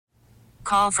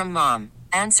Call from mom.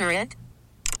 Answer it.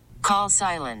 Call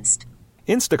silenced.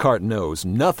 Instacart knows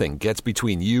nothing gets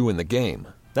between you and the game.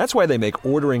 That's why they make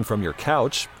ordering from your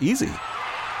couch easy.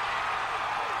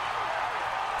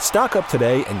 Stock up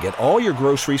today and get all your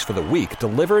groceries for the week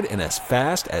delivered in as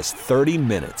fast as 30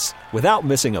 minutes without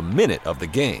missing a minute of the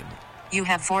game. You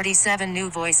have 47 new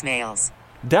voicemails.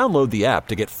 Download the app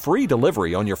to get free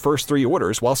delivery on your first 3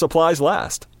 orders while supplies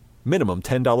last. Minimum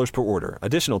 $10 per order.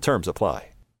 Additional terms apply.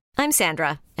 I'm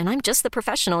Sandra, and I'm just the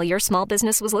professional your small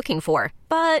business was looking for.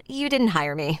 But you didn't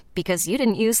hire me because you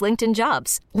didn't use LinkedIn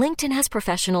Jobs. LinkedIn has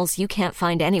professionals you can't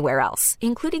find anywhere else,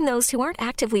 including those who aren't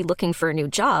actively looking for a new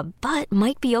job, but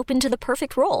might be open to the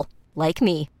perfect role, like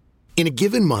me. In a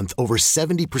given month, over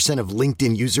 70% of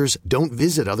LinkedIn users don't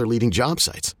visit other leading job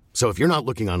sites. So if you're not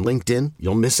looking on LinkedIn,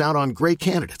 you'll miss out on great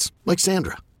candidates like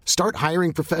Sandra. Start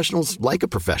hiring professionals like a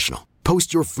professional.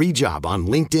 Post your free job on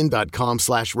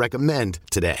linkedin.com/recommend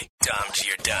today. Dom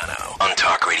Giordano on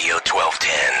Talk Radio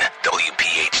 1210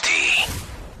 WPHT.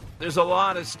 There's a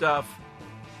lot of stuff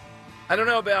I don't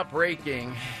know about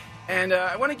breaking, and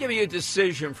I want to give you a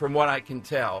decision from what I can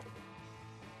tell.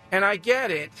 And I get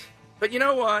it, but you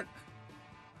know what?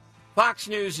 Fox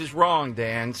News is wrong,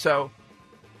 Dan. So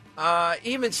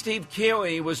even Steve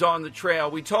Keeley was on the trail.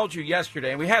 We told you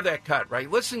yesterday, and we had that cut, right?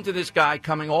 Listen to this guy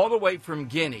coming all the way from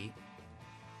Guinea.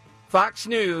 Fox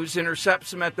News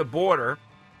intercepts him at the border.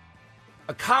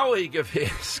 A colleague of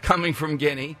his coming from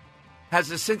Guinea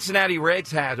has a Cincinnati Reds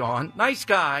hat on. Nice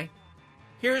guy.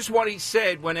 Here's what he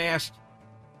said when asked,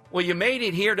 well, you made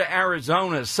it here to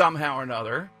Arizona somehow or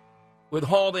another with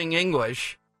holding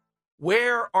English.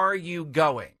 Where are you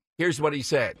going? Here's what he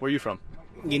said. Where are you from?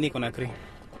 Guinea Conakry.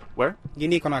 Where?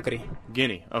 Guinea Conakry.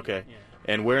 Guinea, okay. Yeah.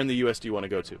 And where in the U.S. do you want to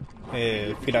go to?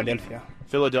 Philadelphia.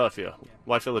 Philadelphia.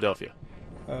 Why Philadelphia?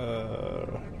 I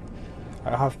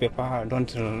have paper. I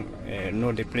don't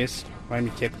know the place. When we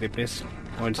check the place,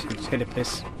 want to tell the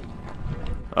place.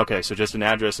 Okay, so just an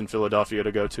address in Philadelphia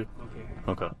to go to?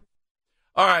 Okay.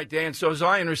 All right, Dan. So as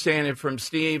I understand it from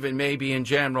Steve and maybe in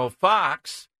general,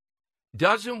 Fox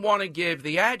doesn't want to give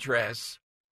the address.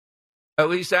 At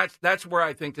least that's where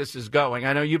I think this is going.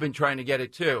 I know you've been trying to get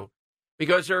it too,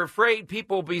 because they're afraid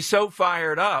people will be so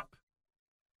fired up,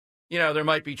 there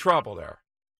might be trouble there.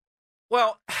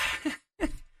 Well,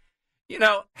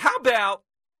 how about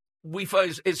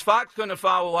is Fox going to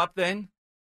follow up then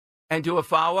and do a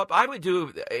follow-up? I would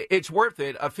do, it's worth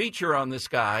it, a feature on this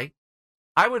guy.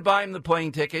 I would buy him the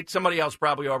plane ticket, somebody else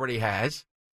probably already has,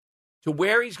 to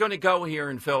where he's going to go here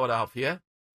in Philadelphia,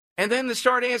 and then to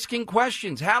start asking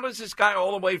questions. How does this guy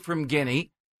all the way from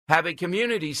Guinea have a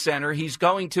community center he's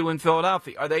going to in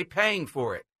Philadelphia? Are they paying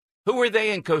for it? Who are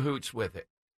they in cahoots with it?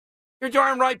 You're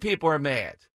darn right people are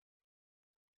mad.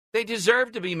 They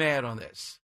deserve to be mad on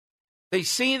this. They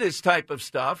see this type of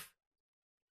stuff,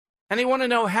 and they want to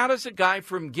know, how does a guy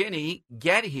from Guinea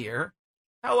get here?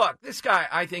 Now, look, this guy,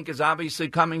 I think, is obviously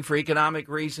coming for economic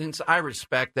reasons. I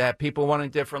respect that. People want a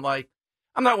different life.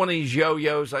 I'm not one of these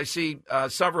yo-yos. I see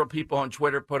several people on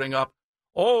Twitter putting up,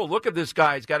 oh, look at this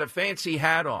guy. He's got a fancy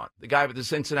hat on, the guy with the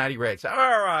Cincinnati Reds. All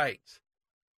right.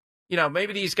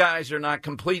 Maybe these guys are not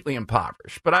completely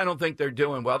impoverished, but I don't think they're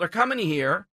doing well. They're coming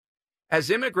here as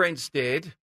immigrants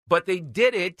did, but they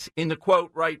did it in the,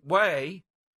 quote, right way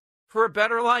for a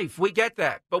better life. We get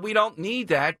that, but we don't need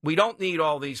that. We don't need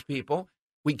all these people.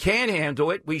 We can't handle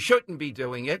it. We shouldn't be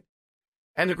doing it.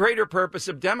 And the greater purpose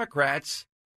of Democrats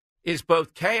is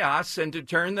both chaos and to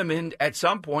turn them in at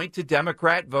some point to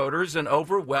Democrat voters and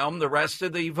overwhelm the rest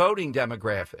of the voting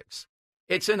demographics.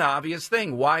 It's an obvious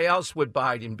thing. Why else would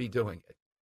Biden be doing it?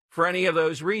 For any of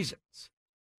those reasons.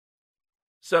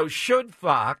 So should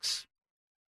Fox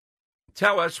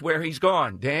tell us where he's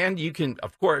gone? Dan, you can,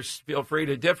 of course, feel free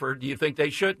to differ. Do you think they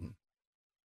shouldn't?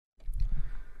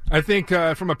 I think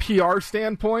from a PR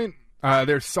standpoint,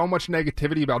 there's so much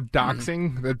negativity about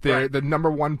doxing that the number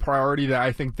one priority that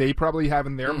I think they probably have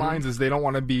in their minds is they don't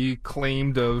want to be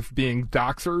claimed of being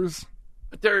doxers.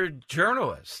 But they're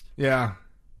journalists. Yeah.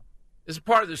 This is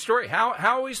part of the story. How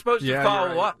are we supposed to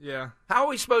follow up? Yeah. How are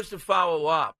we supposed to follow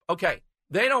up? Okay,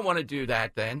 they don't want to do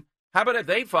that then. How about if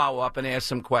they follow up and ask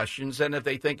some questions, and if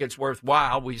they think it's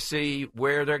worthwhile, we see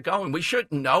where they're going. We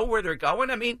shouldn't know where they're going.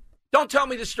 I mean, don't tell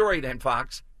me the story then,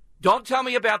 Fox. Don't tell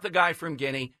me about the guy from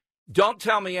Guinea. Don't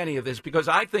tell me any of this, because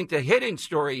I think the hidden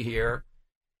story here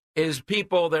is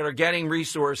people that are getting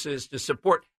resources to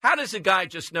support. How does a guy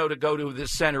just know to go to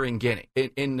this center in Guinea,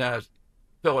 in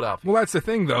Philadelphia. Well, that's the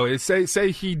thing, though, is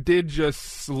say he did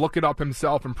just look it up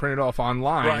himself and print it off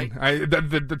online. Right.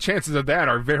 The chances of that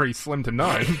are very slim to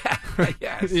none.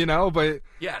 Yes. But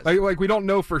yes. like we don't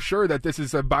know for sure that this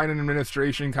is a Biden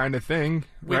administration kind of thing.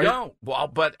 We right? don't. Well,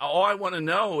 but all I want to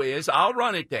know is I'll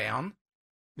run it down.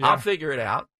 Yeah. I'll figure it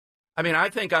out. I mean, I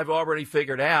think I've already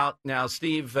figured out. Now,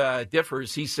 Steve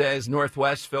differs. He says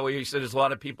Northwest Philly. He said there's a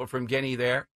lot of people from Guinea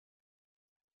there.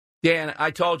 Dan, I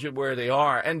told you where they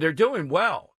are, and they're doing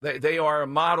well. They are a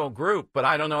model group, but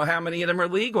I don't know how many of them are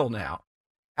legal now.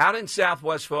 Out in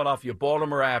Southwest Philadelphia,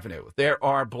 Baltimore Avenue, there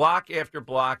are block after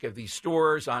block of these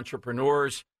stores,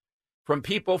 entrepreneurs, from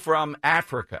people from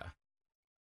Africa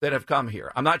that have come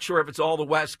here. I'm not sure if it's all the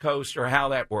West Coast or how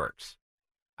that works.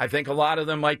 I think a lot of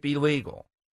them might be legal.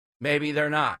 Maybe they're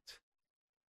not.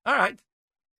 All right.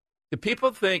 Do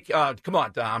people think, come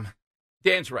on, Dom.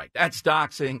 Dan's right. That's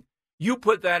doxing. You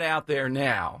put that out there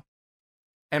now,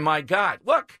 and my God,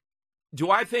 look,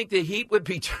 do I think the heat would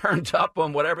be turned up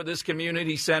on whatever this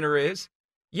community center is?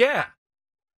 Yeah.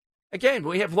 Again,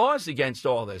 we have laws against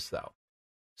all this, though.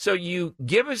 So you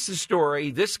give us the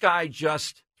story. This guy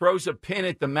just throws a pin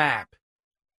at the map,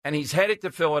 and he's headed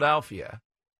to Philadelphia.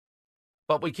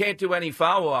 But we can't do any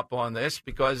follow-up on this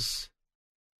because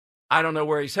I don't know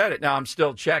where he's headed. Now, I'm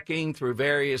still checking through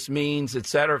various means, et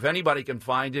cetera. If anybody can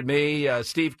find it, me,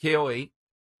 Steve Keeley.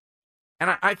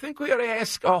 And I think we ought to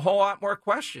ask a whole lot more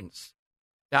questions.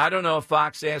 Now, I don't know if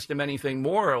Fox asked him anything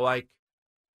more, like,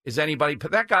 is anybody,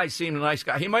 but that guy seemed a nice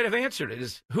guy. He might have answered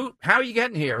it. How are you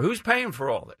getting here? Who's paying for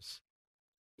all this?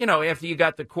 You know, after you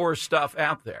got the core stuff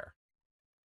out there.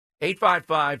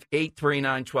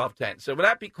 855-839-1210. So would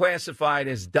that be classified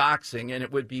as doxing, and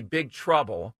it would be big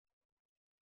trouble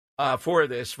for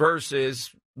this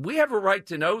versus we have a right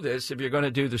to know this if you're going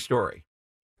to do the story?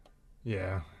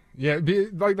 Yeah. Yeah, the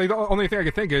only thing I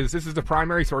could think is this is the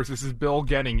primary source. This is Bill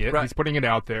getting it. Right. He's putting it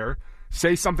out there.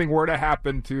 Say something were to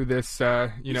happen to this,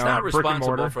 he's not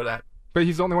responsible for that. But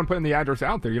he's the only one putting the address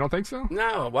out there. You don't think so?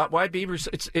 No. Why be?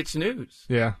 It's news.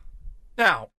 Yeah.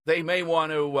 Now they may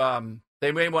want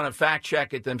to fact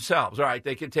check it themselves. All right,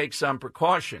 they can take some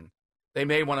precaution. They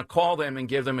may want to call them and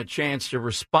give them a chance to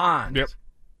respond. Yep.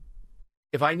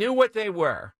 If I knew what they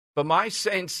were, but my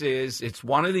sense is it's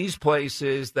one of these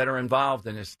places that are involved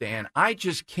in this, Dan. I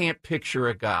just can't picture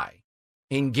a guy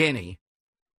in Guinea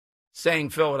saying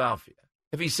Philadelphia.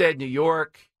 If he said New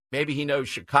York, maybe he knows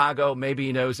Chicago, maybe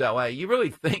he knows L.A. You really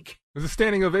think? There's a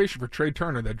standing ovation for Trey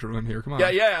Turner that drew him here. Come on.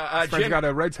 Yeah. Jim's got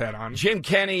a Reds hat on. Jim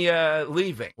Kenny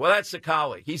leaving. Well, that's a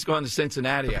colleague. He's going to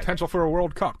Cincinnati. The potential for a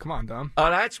World Cup. Come on, Dom.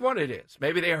 That's what it is.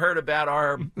 Maybe they heard about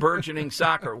our burgeoning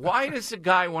soccer. Why does a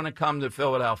guy want to come to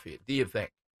Philadelphia, do you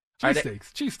think?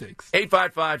 Cheesesteaks.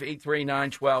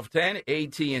 855-839-1210,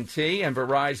 AT&T and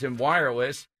Verizon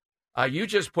Wireless. You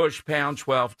just push pound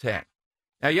 1210.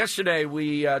 Now, yesterday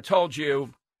we told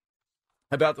you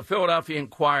about the Philadelphia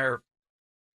Inquirer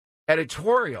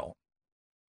editorial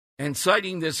and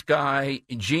citing this guy,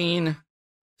 Gene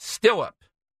Stillop,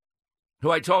 who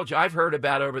I told you I've heard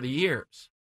about over the years.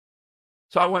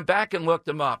 So I went back and looked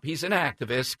him up. He's an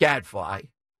activist, gadfly.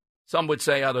 Some would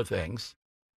say other things.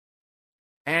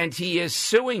 And he is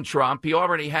suing Trump. He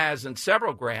already has on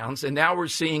several grounds. And now we're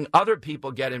seeing other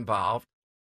people get involved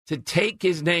to take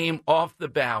his name off the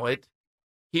ballot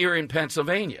here in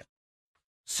Pennsylvania.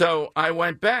 So I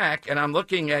went back and I'm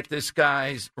looking at this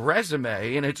guy's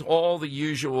resume, and it's all the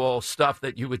usual stuff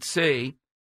that you would see.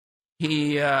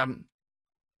 He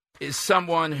is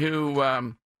someone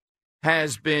who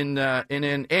has been in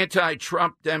an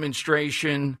anti-Trump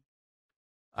demonstration.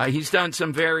 He's done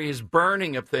some various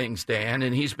burning of things, Dan,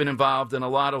 and he's been involved in a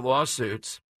lot of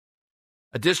lawsuits.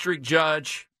 A district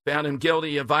judge found him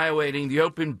guilty of violating the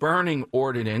open burning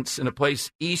ordinance in a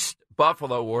place, East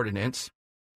Buffalo ordinance,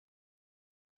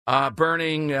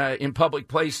 burning in public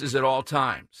places at all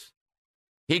times.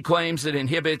 He claims it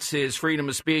inhibits his freedom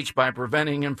of speech by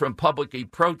preventing him from publicly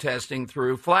protesting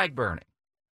through flag burning.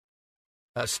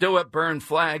 Stillop burned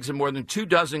flags in more than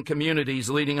 24 communities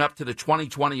leading up to the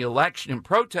 2020 election and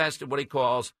protested what he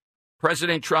calls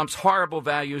President Trump's horrible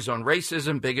values on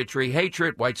racism, bigotry,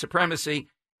 hatred, white supremacy,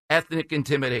 ethnic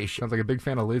intimidation. Sounds like a big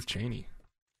fan of Liz Cheney.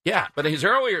 Yeah, but his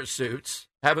earlier suits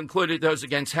have included those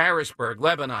against Harrisburg,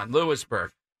 Lebanon,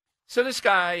 Lewisburg. So this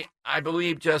guy, I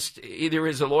believe, just either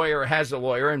is a lawyer or has a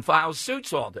lawyer and files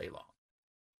suits all day long.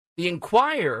 The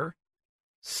Inquirer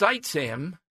cites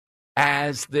him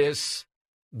as this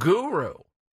guru,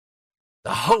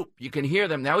 the hope. You can hear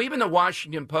them. Now, even the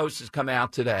Washington Post has come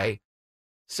out today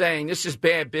saying this is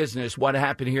bad business, what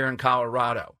happened here in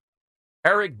Colorado.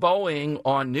 Eric Boeing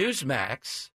on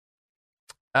Newsmax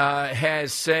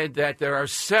has said that there are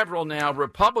several now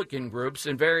Republican groups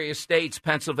in various states,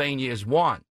 Pennsylvania is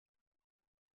one,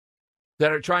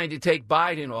 that are trying to take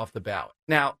Biden off the ballot.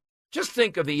 Now, just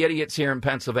think of the idiots here in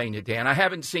Pennsylvania, Dan. I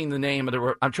haven't seen the name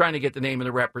of I'm trying to get the name of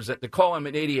the representative, to call him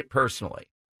an idiot personally.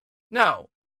 No,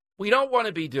 we don't want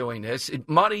to be doing this. It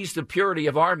muddies the purity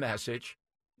of our message.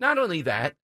 Not only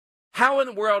that, how in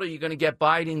the world are you going to get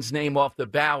Biden's name off the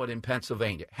ballot in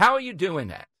Pennsylvania? How are you doing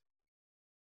that?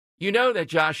 You know that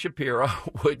Josh Shapiro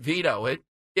would veto it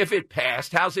if it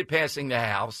passed. How's it passing the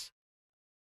House?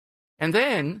 And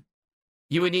then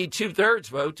you would need 2/3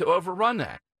 vote to overrun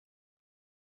that.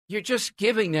 You're just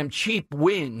giving them cheap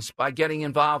wins by getting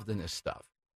involved in this stuff.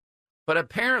 But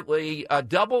apparently,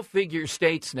 double-figure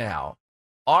states now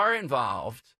are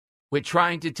involved with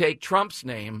trying to take Trump's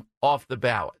name off the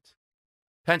ballot.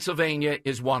 Pennsylvania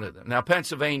is one of them. Now,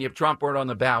 Pennsylvania, if Trump weren't on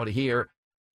the ballot here,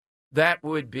 that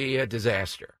would be a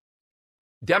disaster.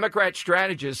 Democrat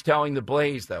strategists telling the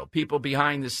Blaze, though, people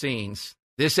behind the scenes,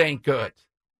 this ain't good.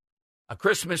 A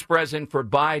Christmas present for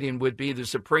Biden would be the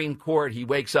Supreme Court. He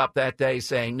wakes up that day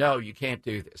saying, no, you can't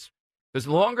do this. Because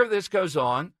the longer this goes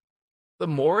on, the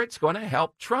more it's going to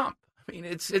help Trump. I mean,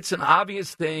 it's an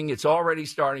obvious thing. It's already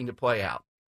starting to play out.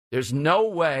 There's no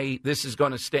way this is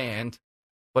going to stand.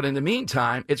 But in the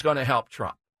meantime, it's going to help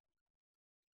Trump.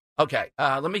 Okay,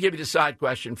 let me give you the side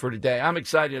question for today. I'm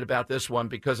excited about this one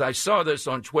because I saw this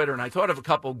on Twitter, and I thought of a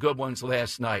couple good ones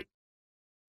last night.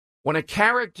 When a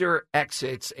character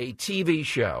exits a TV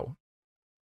show,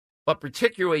 but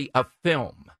particularly a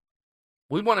film,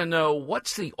 we want to know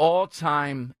what's the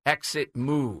all-time exit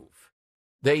move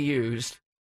they used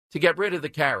to get rid of the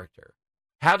character.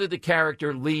 How did the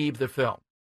character leave the film?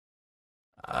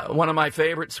 One of my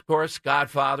favorites, of course,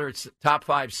 Godfather. It's the top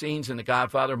 5 scenes in The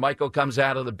Godfather. Michael comes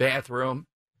out of the bathroom.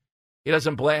 He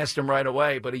doesn't blast him right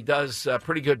away, but he does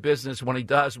pretty good business when he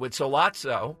does with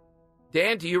Sollozzo.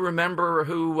 Dan, do you remember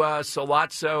who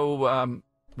Sollozzo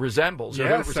resembles?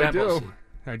 Yes, who resembles?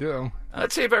 I do.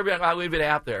 Let's see if everybody, I'll leave it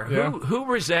out there. Yeah. Who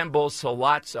resembles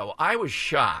Sollozzo? I was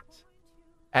shocked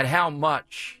at how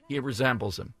much he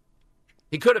resembles him.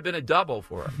 He could have been a double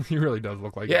for him. He really does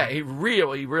look like him. Yeah, he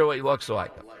really looks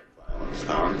like him.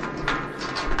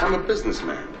 I'm a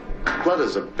businessman.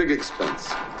 Clutter's a big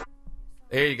expense.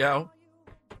 There you go.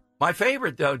 My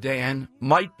favorite, though, Dan,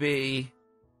 might be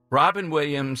Robin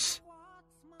Williams.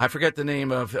 I forget the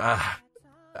name of...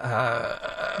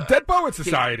 Dead Poet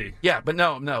Society. Yeah, but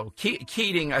no.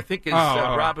 Keating, I think, is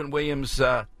Robin Williams.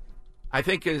 I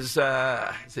think is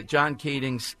it John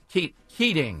Keating's...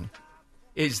 Keating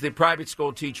is the private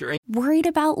school teacher. Worried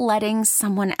about letting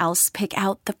someone else pick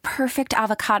out the perfect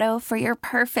avocado for your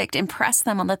perfect impress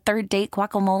them on the third date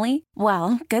guacamole?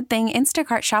 Well, good thing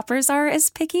Instacart shoppers are as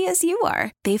picky as you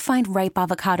are. They find ripe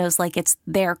avocados like it's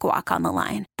their guac on the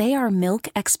line. They are milk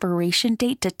expiration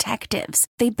date detectives.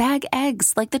 They bag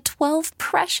eggs like the 12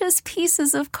 precious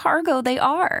pieces of cargo they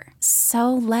are.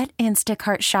 So let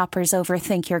Instacart shoppers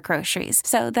overthink your groceries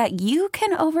so that you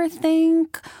can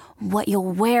overthink what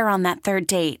you'll wear on that third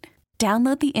date.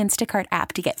 Download the Instacart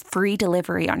app to get free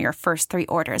delivery on your first 3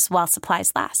 orders while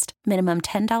supplies last. Minimum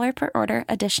 $10 per order.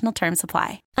 Additional terms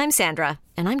apply. I'm Sandra,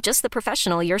 and I'm just the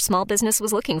professional your small business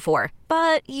was looking for.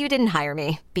 But you didn't hire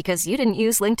me because you didn't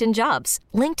use LinkedIn Jobs.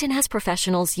 LinkedIn has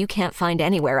professionals you can't find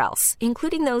anywhere else,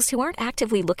 including those who aren't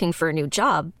actively looking for a new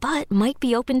job, but might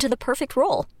be open to the perfect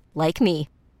role, like me.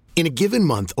 In a given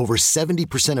month, over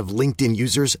 70% of LinkedIn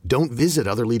users don't visit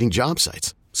other leading job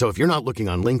sites. So if you're not looking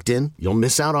on LinkedIn, you'll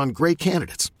miss out on great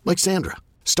candidates like Sandra.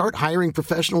 Start hiring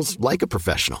professionals like a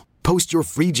professional. Post your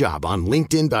free job on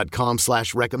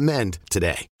linkedin.com/recommend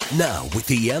today. Now with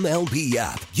the MLB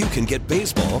app, you can get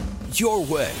baseball your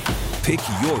way. Pick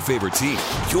your favorite team,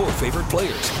 your favorite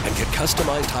players, and get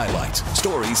customized highlights,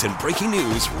 stories, and breaking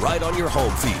news right on your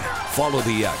home feed. Follow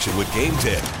the action with Game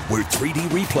Day, where 3D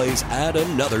replays add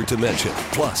another dimension.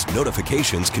 Plus,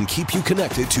 notifications can keep you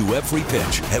connected to every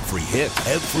pitch, every hit,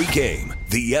 every game.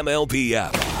 The MLB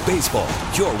app. Baseball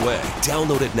your way.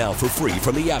 Download it now for free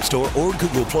from the App Store or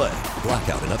Google Play.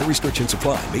 Blackout and other restrictions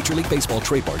apply. Major League Baseball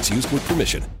trademarks used with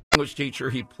permission. English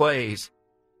teacher he plays.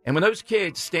 And when those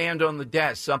kids stand on the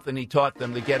desk, something he taught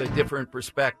them to get a different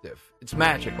perspective. It's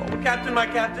magical. Captain, my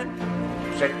captain.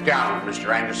 Sit down,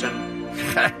 Mr. Anderson.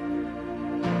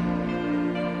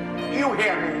 You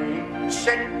hear me?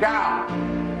 Sit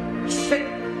down. Sit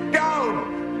down.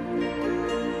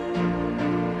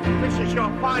 This is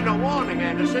your final warning,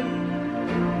 Anderson.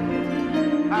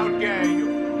 How dare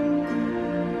you?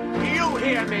 Do you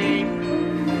hear me?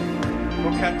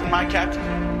 Oh, Captain, my captain.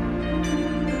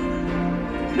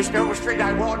 Mr. Overstreet,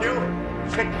 I warn you.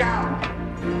 Sit down.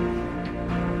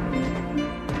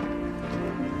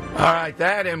 All right,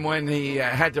 that and when he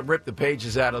had to rip the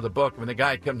pages out of the book, when the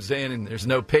guy comes in and there's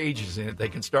no pages in it, they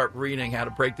can start reading how to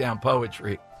break down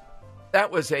poetry. That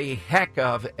was a heck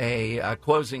of a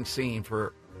closing scene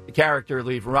for the character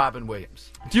leave Robin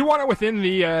Williams. Do you want it within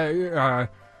the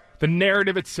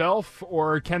narrative itself,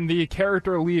 or can the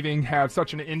character leaving have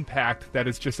such an impact that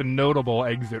it's just a notable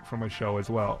exit from a show as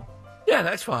well? Yeah,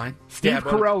 that's fine. Steve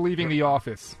Carell leaving The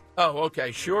Office. Oh,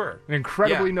 okay, sure. An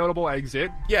incredibly notable exit.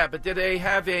 Yeah, but did they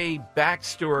have a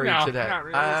backstory to that? Not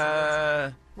really.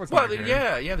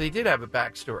 Yeah, they did have a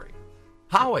backstory.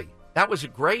 Howie, that was a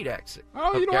great exit.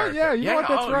 Oh, you know what? Yeah, you know what?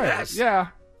 That's right. Yes. Yeah.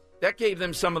 That gave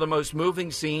them some of the most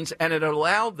moving scenes, and it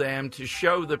allowed them to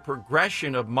show the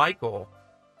progression of Michael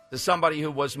to somebody who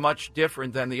was much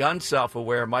different than the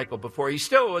unself-aware Michael before. He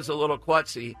still was a little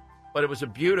klutzy, but it was a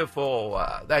beautiful,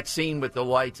 that scene with the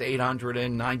lights,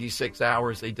 896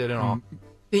 hours they did it all.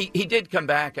 He did come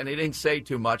back, and he didn't say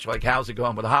too much, like, how's it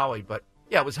going with Howie? But,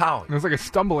 yeah, it was Howie. It was like a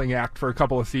stumbling act for a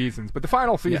couple of seasons. But the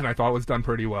final season, I thought, was done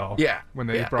pretty well. Yeah. When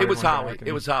they brought it was Howie. Back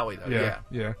It was Howie, though.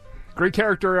 Yeah. Great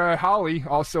character, Holly,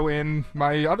 also in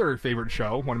my other favorite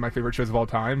show, one of my favorite shows of all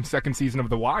time, second season of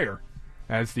The Wire,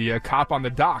 as the cop on the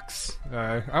docks.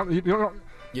 The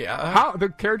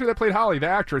character that played Holly, the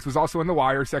actress, was also in The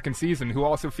Wire second season, who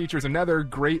also features another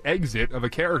great exit of a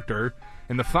character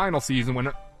in the final season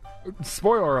when,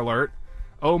 spoiler alert,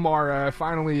 Omar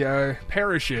finally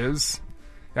perishes.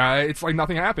 It's like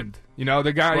nothing happened. You know,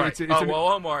 the guy... Right.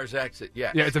 Omar's exit,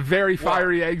 yeah. Yeah, it's a very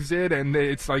fiery exit, and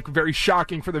it's, like, very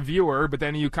shocking for the viewer, but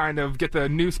then you kind of get the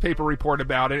newspaper report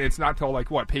about it. It's not till, like,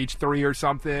 page 3 or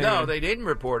something? No, they didn't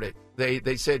report it.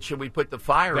 They said, should we put the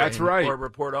fire in right. or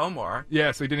report Omar?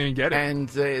 Yeah, so he didn't even get it. And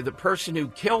the person who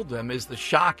killed him is the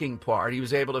shocking part. He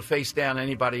was able to face down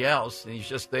anybody else, and he's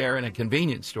just there in a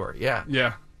convenience store. Yeah.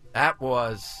 Yeah. That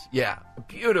was,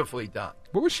 beautifully done.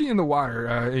 What was she in The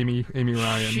Wire, Amy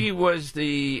Ryan? She was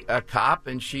the cop,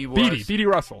 and she was... Beatty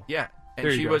Russell. Yeah,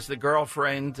 and she was the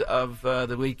girlfriend of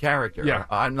the lead character. Yeah.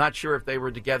 I'm not sure if they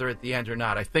were together at the end or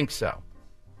not. I think so.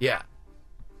 Yeah.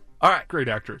 All right. Great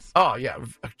actress. Oh, yeah,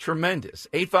 tremendous.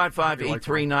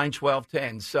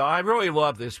 855-839-1210. So I really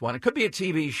love this one. It could be a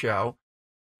TV show,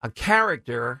 a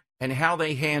character, and how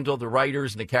they handle the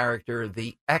writers and the character,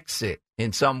 the exit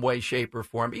in some way, shape, or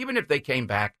form. Even if they came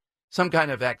back, some kind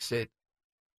of exit.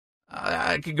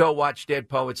 I could go watch Dead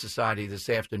Poets Society this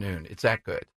afternoon. It's that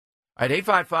good. All right,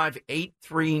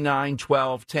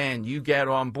 855-839-1210. You get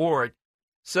on board.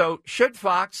 So should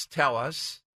Fox tell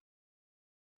us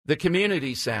the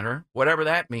community center, whatever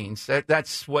that means,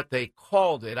 that's what they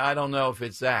called it. I don't know if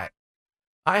it's that.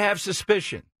 I have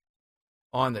suspicion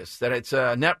on this, that it's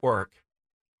a network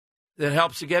that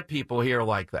helps to get people here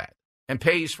like that and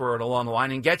pays for it along the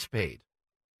line and gets paid.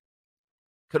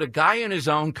 Could a guy on his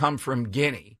own come from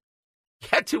Guinea,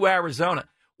 get to Arizona?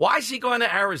 Why is he going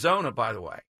to Arizona, by the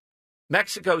way?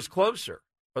 Mexico's closer,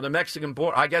 or the Mexican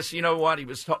border. I guess, you know what,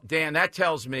 Dan, that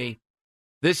tells me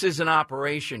this is an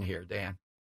operation here, Dan.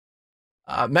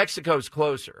 Mexico's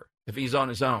closer if he's on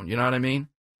his own, you know what I mean?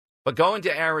 But going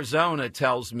to Arizona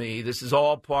tells me this is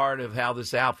all part of how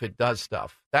this outfit does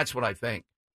stuff. That's what I think.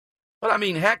 But, I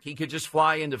mean, heck, he could just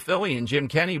fly into Philly and Jim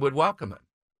Kenney would welcome him.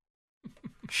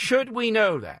 Should we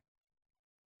know that?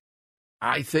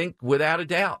 I think without a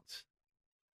doubt.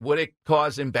 Would it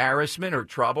cause embarrassment or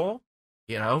trouble,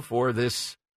 for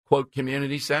this, quote,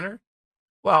 community center?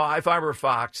 Well, if I were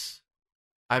Fox,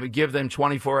 I would give them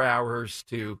 24 hours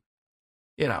to,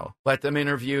 let them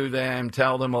interview them,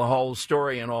 tell them a whole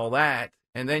story and all that,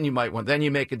 and then you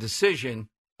make a decision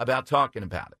about talking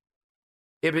about it.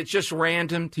 If it's just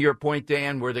random, to your point,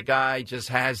 Dan, where the guy just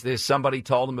has this, somebody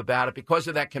told him about it because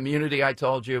of that community I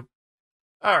told you,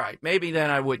 all right, maybe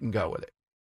then I wouldn't go with it.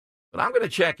 But I'm going to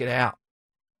check it out.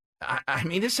 I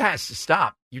mean, this has to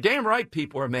stop. You're damn right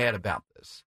people are mad about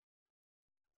this.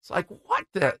 It's like, what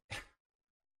the...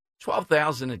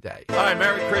 $12,000 a day. All right,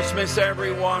 Merry Christmas,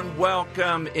 everyone.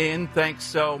 Welcome in. Thanks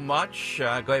so much.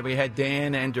 Glad we had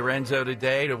Dan and Dorenzo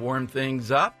today to warm things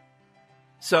up.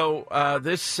 So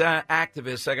this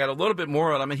activist, I got a little bit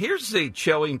more on him. And here's the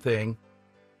chilling thing.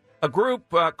 A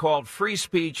group called Free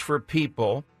Speech for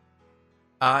People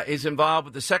is involved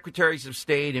with the Secretaries of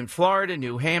State in Florida,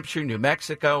 New Hampshire, New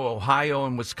Mexico, Ohio,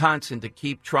 and Wisconsin to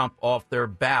keep Trump off their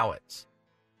ballots.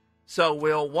 So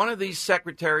will one of these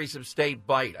Secretaries of State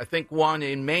bite? I think one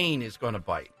in Maine is going to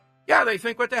bite. Yeah, they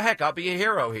think, what the heck, I'll be a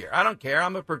hero here. I don't care.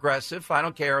 I'm a progressive. I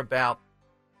don't care about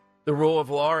the rule of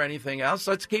law or anything else.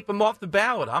 Let's keep him off the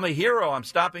ballot. I'm a hero. I'm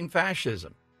stopping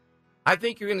fascism. I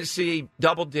think you're going to see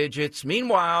double digits.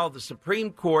 Meanwhile, the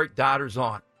Supreme Court dodders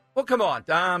on. Well, come on,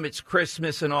 Dom, it's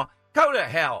Christmas and all. Go to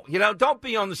hell. Don't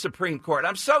be on the Supreme Court.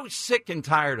 I'm so sick and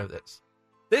tired of this.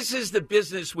 This is the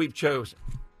business we've chosen.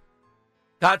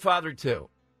 Godfather 2.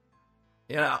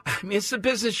 It's the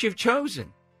business you've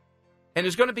chosen. And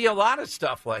there's going to be a lot of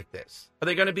stuff like this. Are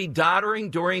they going to be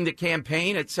doddering during the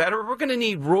campaign, et cetera? We're going to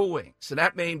need rulings. So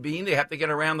that may mean they have to get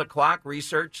around the clock,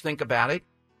 research, think about it,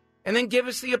 and then give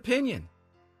us the opinion.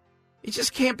 You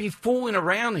just can't be fooling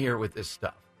around here with this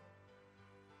stuff.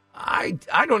 I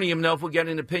don't even know if we'll get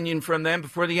an opinion from them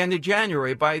before the end of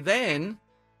January. By then,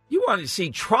 you want to see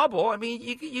trouble. I mean,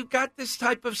 you got this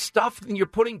type of stuff, and you're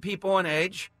putting people on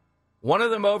edge. One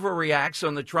of them overreacts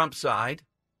on the Trump side.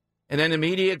 And then the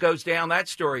media goes down that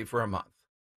story for a month.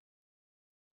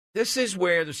 This is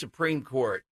where the Supreme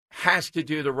Court has to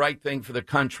do the right thing for the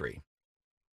country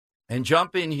and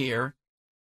jump in here.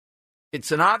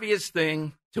 It's an obvious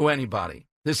thing to anybody.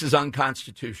 This is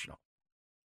unconstitutional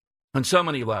on so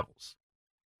many levels.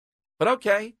 But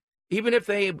okay, even if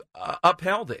they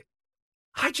upheld it,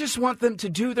 I just want them to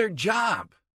do their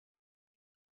job.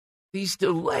 These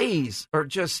delays are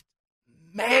just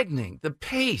maddening. The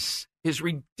pace is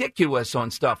ridiculous on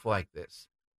stuff like this.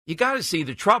 You got to see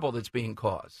the trouble that's being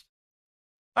caused.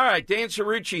 All right, Dan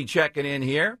Cerrucci checking in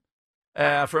here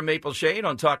from Maple Shade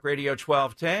on Talk Radio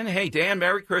 1210. Hey, Dan,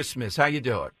 Merry Christmas. How you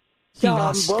doing?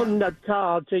 Dom, bon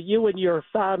Natal to you and your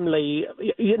family.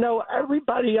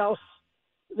 Everybody else,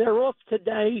 they're off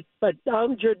today, but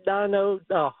Dom Giordano,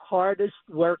 the hardest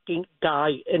working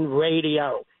guy in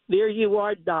radio. There you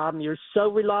are, Dom. You're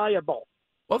so reliable.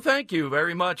 Well, thank you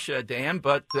very much, Dan.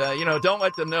 But, don't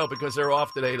let them know because they're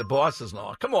off today. The boss is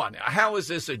not. Come on now. How is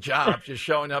this a job, just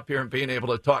showing up here and being able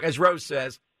to talk? As Rose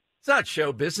says, it's not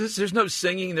show business. There's no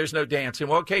singing. There's no dancing.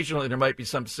 Well, occasionally there might be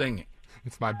some singing.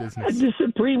 It's my business. And the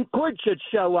Supreme Court should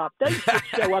show up. They should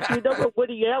show up. You know what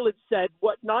Woody Allen said?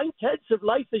 9/10 of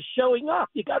life is showing up.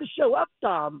 You got to show up,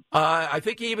 Dom. I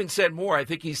think he even said more. I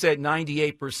think he said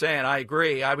 98%. I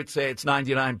agree. I would say it's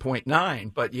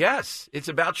 99.9. But yes, it's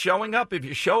about showing up. If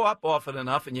you show up often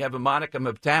enough and you have a modicum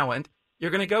of talent,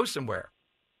 you're going to go somewhere.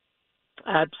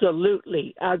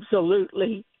 Absolutely.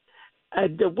 Absolutely.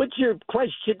 And what's your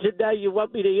question today you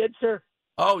want me to answer?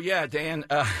 Oh, yeah, Dan.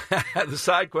 The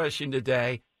side question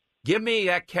today, give me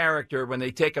that character when they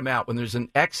take them out, when there's an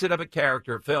exit of a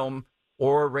character, film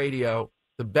or radio,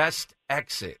 the best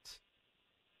exit.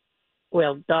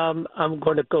 Well, Dom, I'm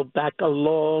going to go back a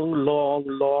long, long,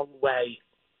 long way.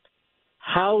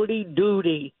 Howdy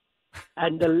Doody.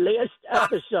 And the last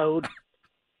episode,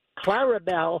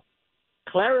 Clarabelle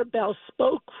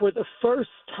spoke for the first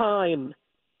time.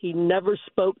 He never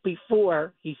spoke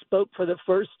before. He spoke for the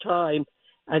first time.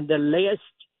 And the last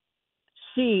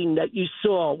scene that you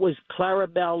saw was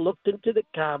Clarabelle looked into the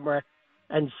camera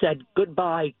and said,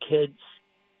 "Goodbye, kids."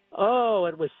 Oh,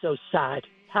 it was so sad.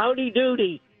 Howdy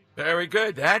doody. Very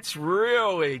good. That's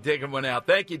really digging one out.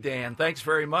 Thank you, Dan. Thanks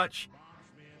very much.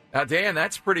 Now, Dan,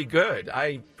 that's pretty good.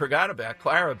 I forgot about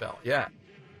Clarabelle. Yeah.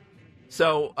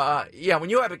 So, when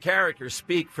you have a character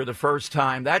speak for the first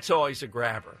time, that's always a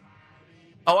grabber.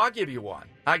 Oh, I'll give you one.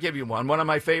 One of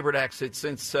my favorite exits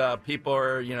since people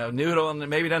are, noodling and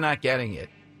maybe they're not getting it.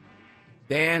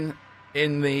 Dan,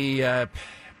 in the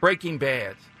Breaking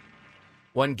Bad,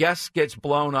 when Gus gets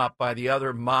blown up by the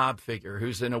other mob figure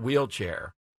who's in a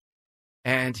wheelchair,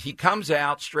 and he comes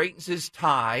out, straightens his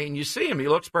tie, and you see him. He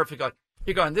looks perfect.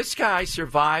 You're going, this guy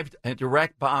survived a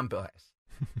direct bomb blast.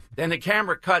 Then the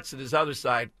camera cuts at his other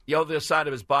side. The other side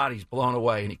of his body's blown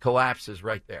away, and he collapses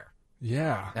right there.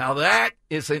 Yeah. Now, that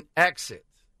is an exit.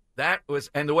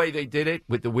 And the way they did it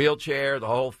with the wheelchair, the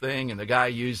whole thing, and the guy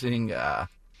using the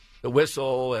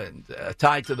whistle and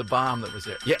tied to the bomb that was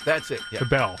there. Yeah, that's it. Yeah. The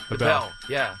bell. The bell,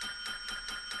 yeah.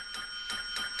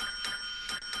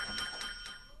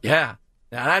 Yeah.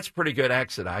 Now, that's a pretty good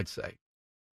exit, I'd say.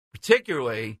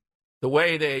 Particularly the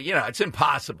way they, it's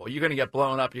impossible. You're going to get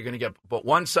blown up. But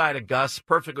one side of Gus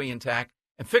perfectly intact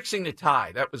and fixing the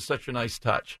tie. That was such a nice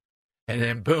touch. And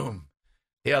then, boom,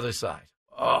 the other side.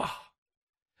 Oh.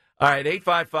 All right,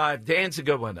 855. Dan's a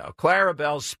good one, though.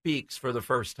 Clarabelle speaks for the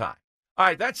first time. All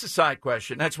right, that's the side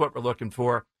question. That's what we're looking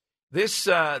for. This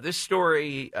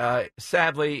story,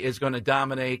 sadly, is going to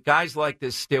dominate. Guys like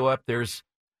this still up. There's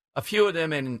a few of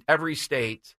them in every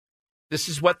state. This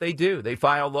is what they do. They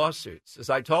file lawsuits. As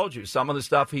I told you, some of the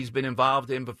stuff he's been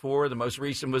involved in before, the most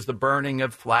recent was the burning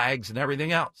of flags and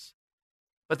everything else.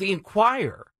 But the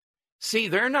Inquirer, see,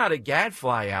 they're not a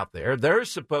gadfly out there. They're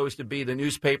supposed to be the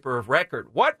newspaper of record.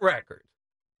 What record?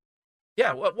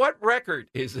 Yeah, what record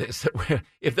is this?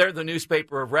 If they're the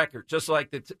newspaper of record, just like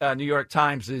the New York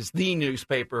Times is the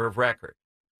newspaper of record.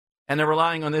 And they're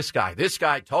relying on this guy. This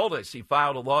guy told us he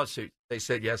filed a lawsuit. They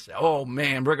said yesterday, oh,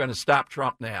 man, we're going to stop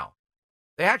Trump now.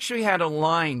 They actually had a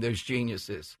line, those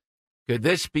geniuses. Could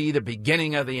this be the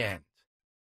beginning of the end?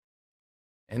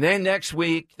 And then next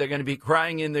week, they're going to be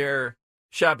crying in their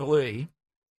Chablis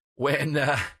when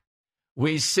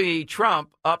we see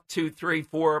Trump up 2, 3,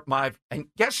 4, 5. And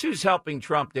guess who's helping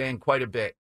Trump, Dan, quite a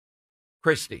bit?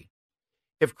 Christie.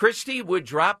 If Christie would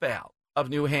drop out of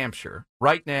New Hampshire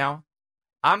right now,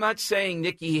 I'm not saying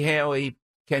Nikki Haley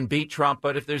can beat Trump,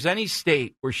 but if there's any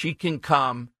state where she can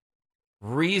come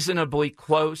reasonably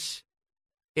close,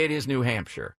 it is New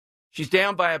Hampshire. She's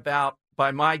down by about,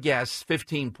 by my guess,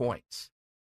 15 points,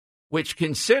 which,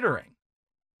 considering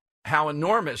how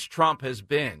enormous Trump has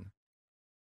been,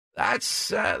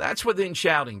 that's within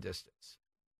shouting distance.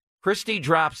 Christie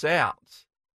drops out,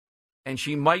 and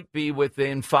she might be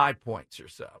within 5 points or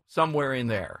so, somewhere in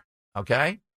there,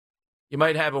 okay? You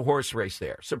might have a horse race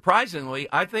there. Surprisingly,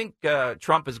 I think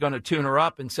Trump is going to tune her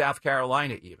up in South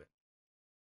Carolina even.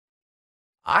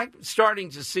 I'm starting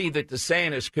to see that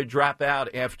DeSantis could drop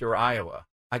out after Iowa.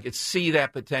 I could see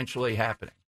that potentially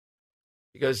happening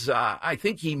because I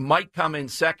think he might come in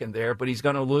second there, but he's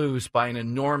going to lose by an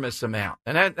enormous amount.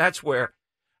 And that's where,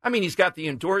 I mean, he's got the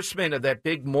endorsement of that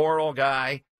big moral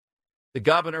guy, the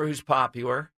governor who's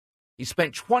popular. He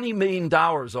spent $20 million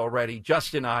already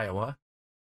just in Iowa.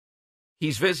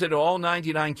 He's visited all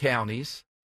 99 counties.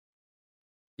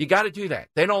 You got to do that.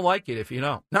 They don't like it if you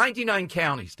don't. 99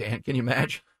 counties, Dan. Can you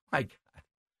imagine? My God.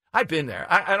 I've been there.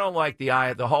 I don't like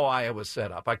the whole Iowa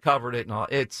setup. I covered it and all.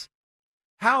 It's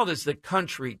how does the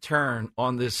country turn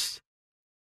on this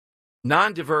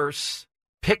non-diverse,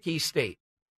 picky state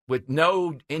with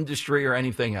no industry or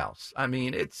anything else? I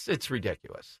mean, it's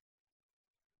ridiculous.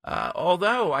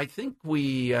 Although I think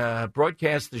we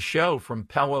broadcast the show from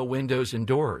Pella Windows and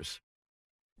Doors.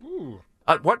 Ooh.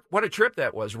 What a trip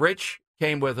that was. Rich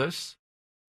came with us,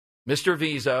 Mr.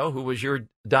 Vizo, who was your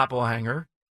doppelganger,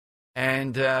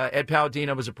 and Ed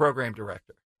Palladino was a program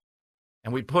director.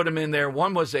 And we put them in there.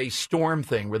 One was a storm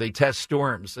thing where they test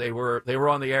storms. They were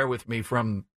on the air with me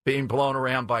from being blown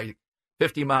around by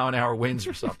 50-mile-an-hour winds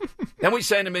or something. Then we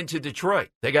sent them into Detroit.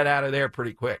 They got out of there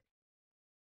pretty quick.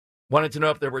 Wanted to know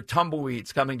if there were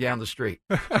tumbleweeds coming down the street.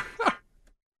 It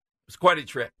was quite a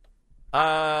trip.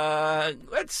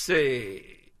 Let's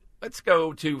see. Let's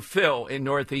go to Phil in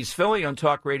Northeast Philly on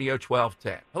Talk Radio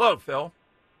 1210. Hello, Phil.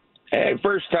 Hey,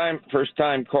 first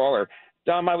time caller.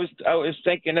 Dom, I was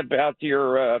thinking about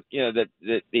your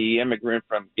the immigrant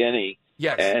from Guinea.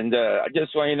 Yes. And I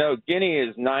just want you to know, Guinea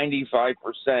is 95%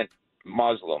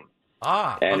 Muslim.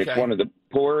 And okay. It's one of the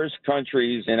poorest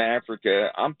countries in Africa.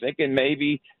 I'm thinking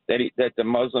maybe that the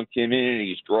Muslim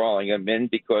community is drawing them in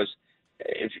because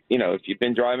if you've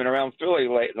been driving around Philly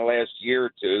late in the last year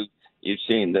or two, you've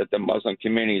seen that the Muslim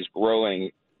community is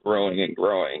growing and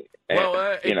growing.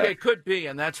 Well, it could be,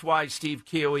 and that's why Steve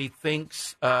Keeley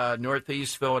thinks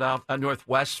Northwest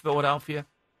Philadelphia,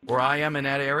 where I am in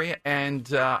that area.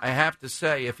 And I have to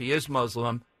say, if he is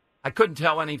Muslim, I couldn't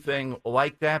tell anything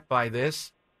like that by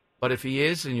this. But if he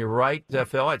is, and you're right,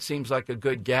 Phil, it seems like a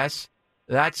good guess.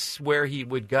 That's where he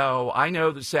would go. I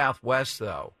know the Southwest,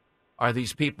 though, are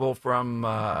these people from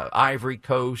Ivory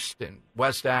Coast and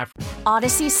West Africa.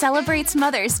 Odyssey celebrates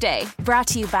Mother's Day, brought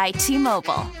to you by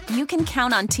T-Mobile. You can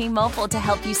count on T-Mobile to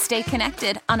help you stay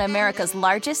connected on America's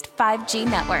largest 5G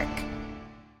network.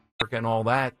 And all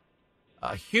that,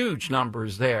 huge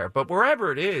numbers there. But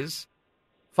wherever it is,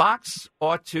 Fox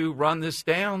ought to run this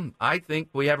down. I think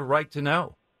we have a right to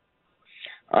know.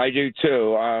 I do,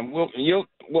 too.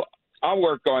 I'll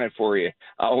work on it for you.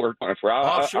 Sure.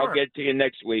 I'll get to you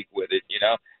next week with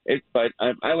it, But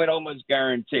I would almost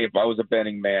guarantee, if I was a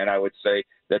betting man, I would say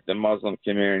that the Muslim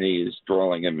community is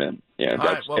drawing him in. Yeah, all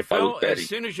right. Well, Phil, as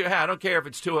soon as I don't care if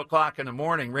it's 2 o'clock in the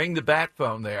morning, ring the bat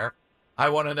phone there. I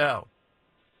want to know.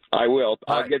 I will.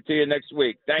 I'll right. get to you next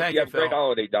week. Thank you. Have a great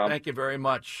holiday, Dom. Thank you very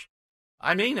much.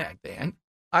 I mean that, Dan.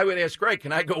 I would ask Greg,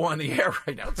 can I go on the air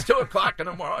right now? It's 2 o'clock in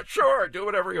the morning. Sure, do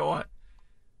whatever you want.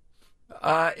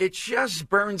 It just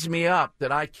burns me up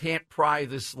that I can't pry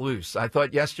this loose. I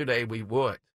thought yesterday we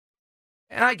would.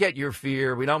 And I get your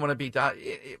fear. We don't want to be...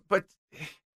 But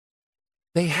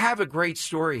they have a great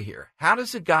story here. How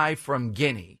does a guy from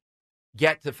Guinea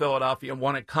get to Philadelphia and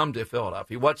want to come to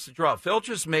Philadelphia? What's the draw? Phil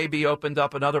just maybe opened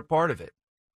up another part of it.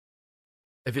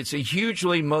 If it's a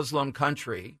hugely Muslim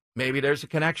country, maybe there's a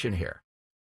connection here.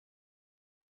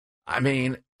 I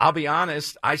mean, I'll be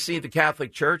honest, I see the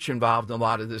Catholic Church involved in a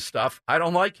lot of this stuff. I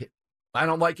don't like it. I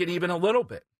don't like it even a little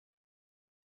bit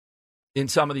in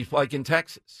some of these, like in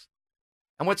Texas.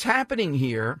 And what's happening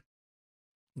here,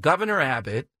 Governor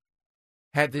Abbott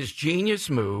had this genius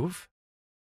move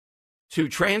to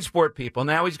transport people.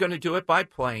 Now he's going to do it by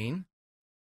plane.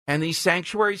 And these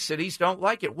sanctuary cities don't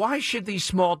like it. Why should these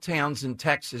small towns in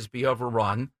Texas be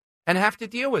overrun and have to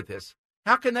deal with this?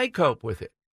 How can they cope with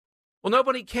it? Well,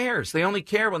 nobody cares. They only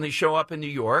care when they show up in New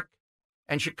York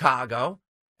and Chicago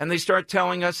and they start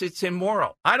telling us it's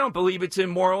immoral. I don't believe it's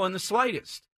immoral in the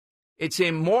slightest. It's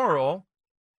immoral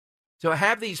to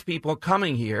have these people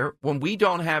coming here when we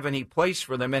don't have any place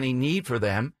for them, any need for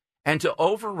them, and to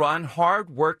overrun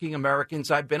hardworking Americans.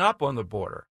 I've been up on the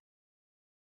border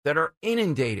that are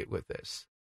inundated with this.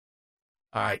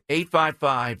 All right,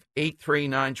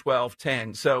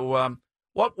 855-839-1210. So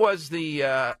what was the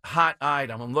hot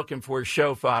item? I'm looking for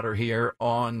show fodder here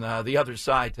on the other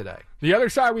side today. The other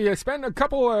side, we spent a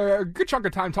good chunk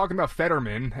of time talking about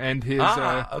Fetterman and his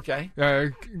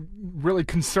really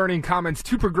concerning comments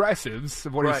to progressives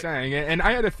of what he's saying. And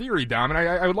I had a theory, Dom, and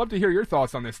I would love to hear your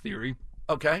thoughts on this theory.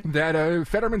 Okay. That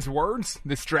Fetterman's words,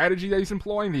 the strategy that he's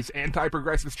employing, this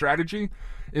anti-progressive strategy,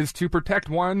 is to protect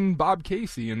one Bob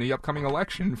Casey in the upcoming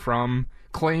election from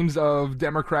claims of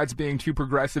Democrats being too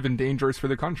progressive and dangerous for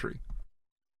the country.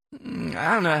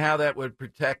 I don't know how that would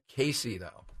protect Casey,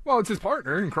 though. Well, it's his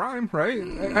partner in crime, right?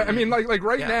 I mean, like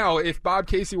right now, if Bob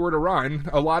Casey were to run,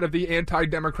 a lot of the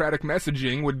anti-democratic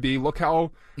messaging would be, look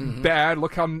how bad,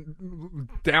 look how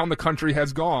down the country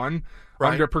has gone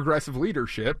under progressive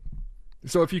leadership.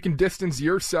 So if you can distance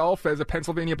yourself as a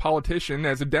Pennsylvania politician,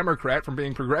 as a Democrat, from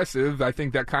being progressive, I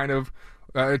think that kind of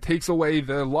takes away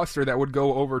the luster that would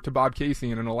go over to Bob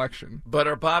Casey in an election. But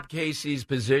are Bob Casey's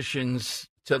positions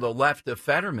to the left of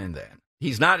Fetterman then?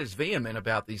 He's not as vehement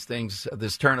about these things,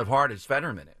 this turn of heart, as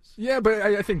Fetterman is. Yeah, but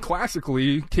I think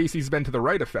classically, Casey's been to the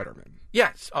right of Fetterman.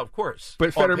 Yes, of course.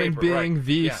 But Fetterman being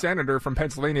the senator from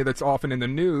Pennsylvania that's often in the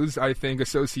news, I think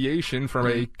association from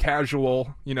a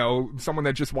casual, someone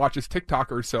that just watches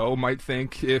TikTok or so might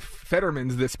think if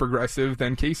Fetterman's this progressive,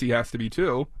 then Casey has to be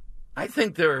too. I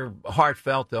think they're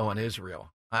heartfelt, though, in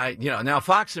Israel. Now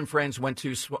Fox and Friends went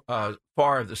too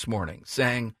far this morning,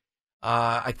 saying,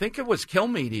 I think it was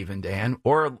Kilmeade even, Dan,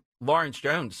 or Lawrence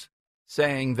Jones,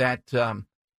 saying that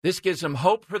this gives them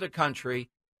hope for the country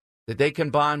that they can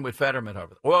bond with Fetterman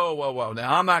over. Whoa.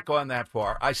 Now, I'm not going that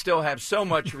far. I still have so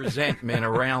much resentment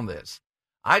around this.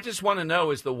 I just want to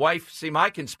know, is the wife, my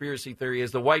conspiracy theory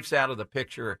is the wife's out of the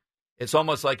picture. It's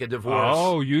almost like a divorce.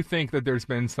 Oh, you think that there's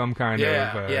been some kind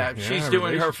of... She's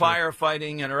doing her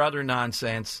firefighting and her other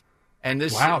nonsense. And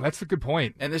this, that's a good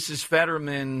point. And this is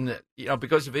Fetterman,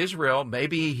 because of Israel.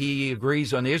 Maybe he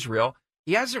agrees on Israel.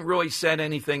 He hasn't really said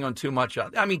anything on too much.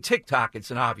 I mean, TikTok,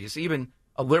 it's an obvious, even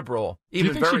a liberal,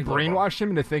 even very Do you think she liberal. brainwashed him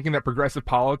into thinking that progressive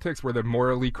politics were the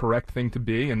morally correct thing to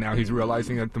be, and now he's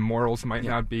realizing that the morals might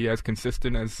not be as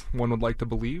consistent as one would like to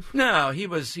believe? No, he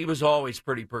was always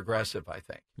pretty progressive, I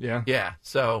think. Yeah. Yeah,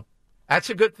 so that's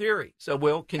a good theory. So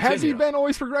we'll continue. Has he been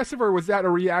always progressive, or was that a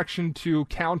reaction to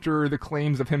counter the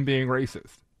claims of him being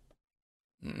racist?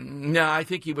 No, I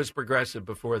think he was progressive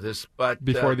before this, but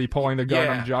before the pulling the gun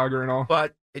on Jogger and all.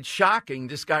 But it's shocking.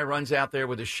 This guy runs out there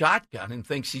with a shotgun and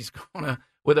thinks he's going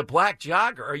with a black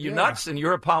jogger. Are you nuts? And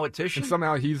you're a politician. And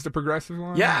somehow he's the progressive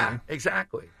one. Yeah,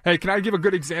 exactly. Hey, can I give a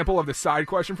good example of the side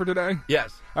question for today?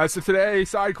 Yes. So today,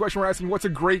 side question, we're asking, what's a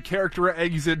great character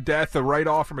exit death, a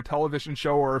write-off from a television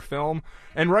show or a film?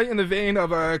 And right in the vein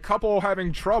of a couple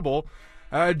having trouble,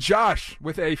 Josh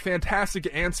with a fantastic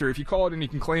answer. If you call it and you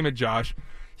can claim it, Josh.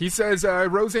 He says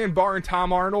Roseanne Barr and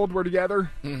Tom Arnold were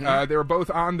together. They were both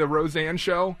on the Roseanne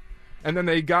show, and then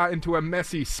they got into a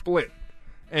messy split.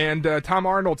 And Tom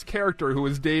Arnold's character, who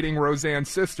was dating Roseanne's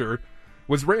sister,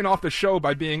 was written off the show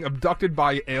by being abducted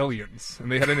by aliens.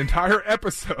 And they had an entire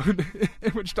episode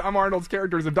in which Tom Arnold's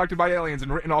character is abducted by aliens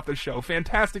and written off the show.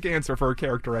 Fantastic answer for a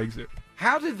character exit.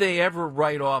 How did they ever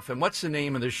write off, and what's the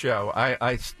name of the show?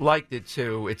 I liked it,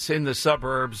 too. It's in the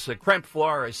suburbs. Kremp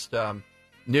Florist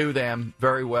knew them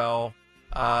very well.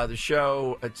 The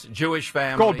show, it's a Jewish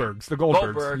family. The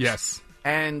Goldbergs. Yes.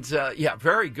 And,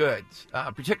 very good,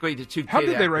 particularly the two How kid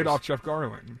did they actors. write off Jeff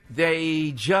Garlin?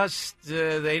 They just,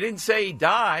 they didn't say he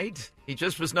died. He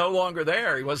just was no longer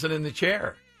there. He wasn't in the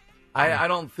chair. I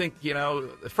don't think,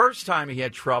 the first time he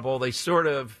had trouble, they sort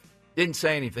of didn't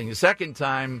say anything. The second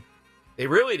time, they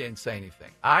really didn't say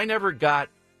anything. I never got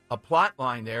a plot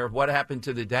line there of what happened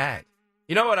to the dad.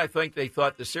 You know what I think? They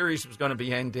thought the series was going to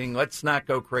be ending. Let's not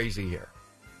go crazy here.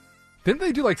 Didn't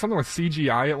they do something with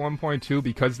CGI at one point too?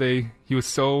 Because he was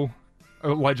so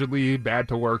allegedly bad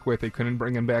to work with, they couldn't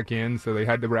bring him back in, so they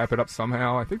had to wrap it up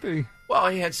somehow. I think they. Well,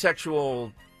 he had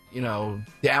sexual,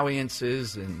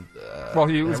 dalliances and.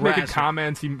 He was making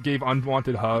comments. He gave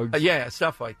unwanted hugs.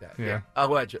 Stuff like that. Yeah.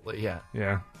 Allegedly, yeah.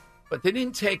 Yeah. But they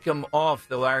didn't take him off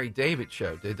the Larry David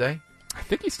show, did they? I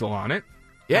think he's still on it.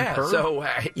 Yeah. So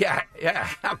yeah.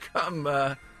 How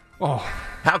come?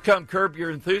 How come Curb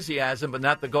Your Enthusiasm, but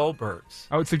not the Goldbergs?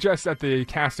 I would suggest that the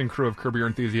cast and crew of Curb Your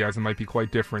Enthusiasm might be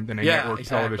quite different than a network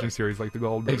television series like the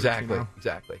Goldbergs. Exactly. You know?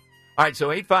 Exactly. All right, so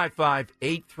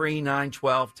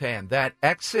 855-839-1210. That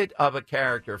exit of a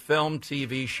character, film,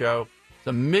 TV show. It's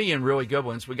a million really good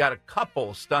ones. We got a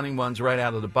couple stunning ones right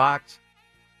out of the box.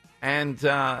 And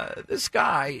this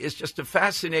guy is just a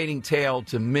fascinating tale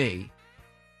to me,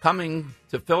 coming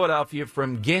to Philadelphia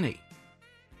from Guinea.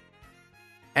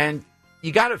 And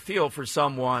you got to feel for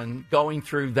someone going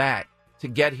through that to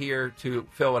get here to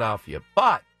Philadelphia.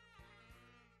 But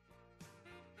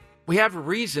we have a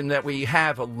reason that we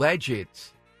have alleged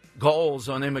goals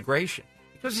on immigration,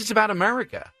 because it's about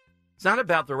America. It's not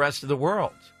about the rest of the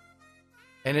world.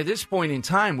 And at this point in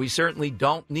time, we certainly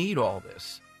don't need all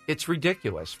this. It's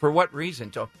ridiculous. For what reason?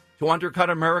 To undercut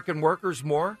American workers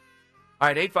more? All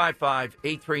right,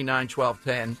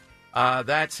 855-839-1210.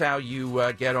 That's how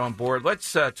you get on board.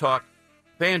 Let's talk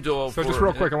FanDuel. So just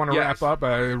real quick, I want to wrap up.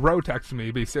 Ro texted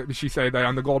me. She said that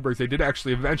on the Goldbergs, they did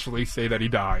actually eventually say that he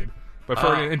died. But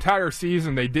for an entire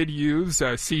season, they did use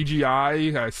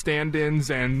CGI, stand-ins,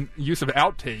 and use of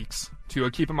outtakes to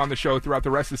keep him on the show throughout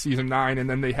the rest of season 9, and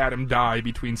then they had him die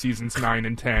between seasons 9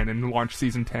 and 10 and launched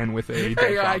season 10 with a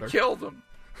dead I father. killed him.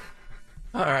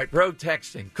 All right, road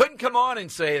texting. Couldn't come on and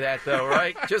say that, though,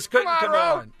 right? Just couldn't come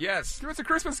on. Yes. Give us a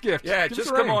Christmas gift. Yeah, Give just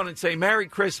us a come ring. on and say Merry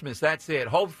Christmas. That's it.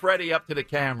 Hold Freddie up to the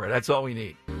camera. That's all we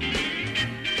need.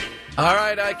 All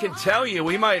right, I can tell you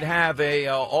we might have a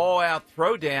all-out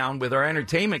throwdown with our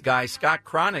entertainment guy, Scott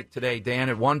Cronick, today, Dan,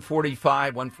 at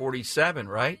 1:45, 1:47,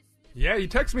 right? Yeah, he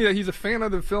texted me that he's a fan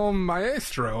of the film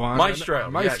Maestro on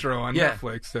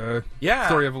Netflix.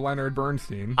 Story of Leonard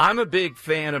Bernstein. I'm a big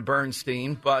fan of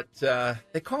Bernstein, but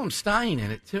they call him Stein in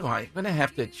it too. I'm gonna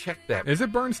have to check that. Is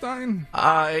it Bernstein?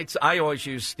 I always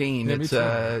use Steen.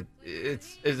 Yeah,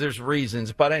 It's there's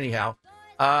reasons, but anyhow,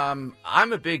 I'm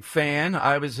a big fan.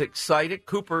 I was excited.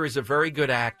 Cooper is a very good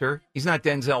actor. He's not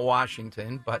Denzel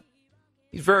Washington, but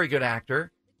he's a very good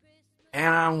actor.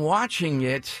 And I'm watching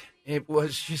it. It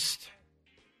was just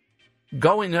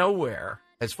going nowhere,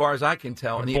 as far as I can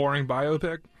tell. A boring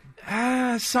biopic?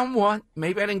 Somewhat.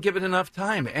 Maybe I didn't give it enough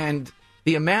time. And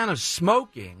the amount of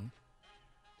smoking,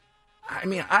 I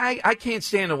mean, I can't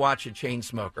stand to watch a chain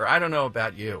smoker. I don't know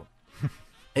about you.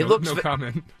 It looks no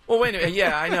comment. Well, wait a minute.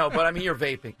 Yeah, I know, but I mean, you're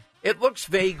vaping. It looks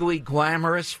vaguely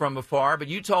glamorous from afar, but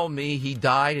you told me he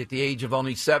died at the age of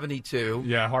only 72.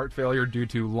 Yeah, heart failure due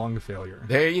to lung failure.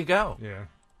 There you go. Yeah.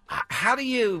 How do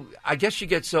you, I guess you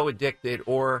get so addicted,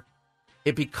 or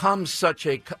it becomes such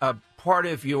a part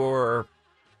of your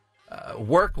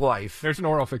work life. There's an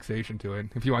oral fixation to it,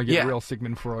 if you want to get real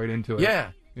Sigmund Freud into it.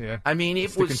 Yeah. Yeah. I mean,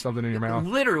 it Sticking was something in your mouth.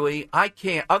 Literally, I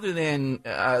can't, other than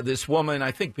this woman,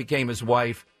 I think became his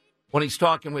wife, when he's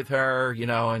talking with her, you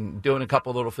know, and doing a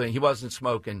couple little things, he wasn't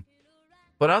smoking.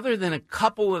 But other than a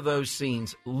couple of those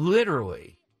scenes,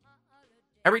 literally,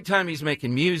 every time he's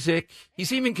making music,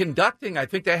 he's even conducting. I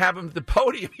think they have him at the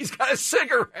podium. He's got a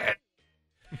cigarette.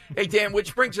 Hey, Dan,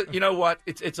 which brings it, you know what?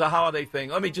 It's a holiday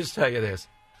thing. Let me just tell you this.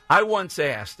 I once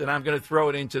asked, and I'm going to throw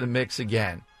it into the mix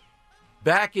again.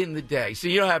 Back in the day, so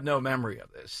you don't have no memory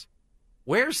of this.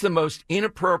 Where's the most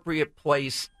inappropriate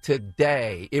place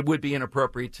today? It would be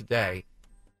inappropriate today.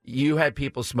 You had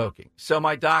people smoking. So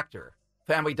my doctor,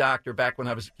 family doctor, back when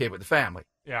I was a kid with the family.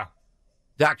 Yeah.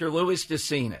 Dr. Louis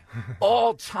DeCina,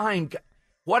 all-time,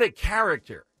 what a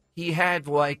character. He had,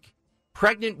 like,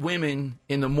 pregnant women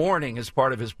in the morning as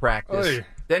part of his practice. Oy.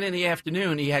 Then in the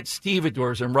afternoon, he had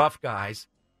stevedores and rough guys.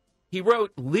 He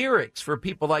wrote lyrics for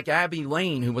people like Abby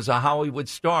Lane, who was a Hollywood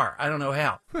star. I don't know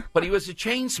how. But he was a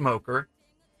chain smoker.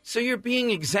 So you're being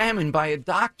examined by a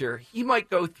doctor. He might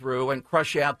go through and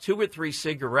crush out 2 or 3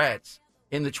 cigarettes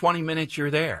in the 20 minutes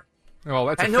you're there. Well,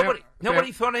 that's and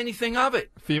nobody thought anything of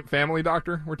it. Family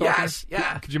doctor, we're talking? Yes,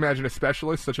 yeah. Could you imagine a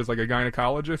specialist, such as like a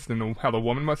gynecologist, and how the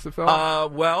woman must have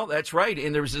felt? Well, that's right.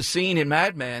 And there was a scene in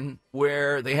Mad Men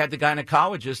where they had the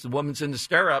gynecologist, the woman's in the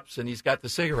stirrups, and he's got the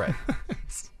cigarette.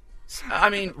 I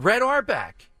mean, Red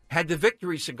Auerbach had the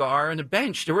victory cigar on the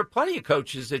bench. There were plenty of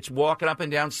coaches that's walking up and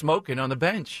down smoking on the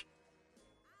bench.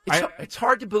 It's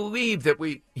hard to believe that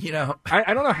we, you know.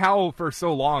 I don't know how for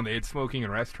so long they had smoking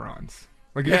in restaurants.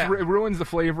 Like, it ruins the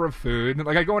flavor of food.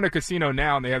 Like, I go into a casino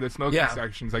now, and they have the smoking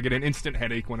sections. I get an instant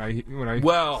headache when I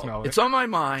smell it. It's on my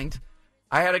mind.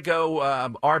 I had to go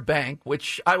our bank,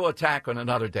 which I will attack on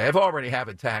another day. I've already have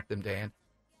attacked them, Dan.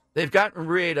 They've gotten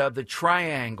rid of the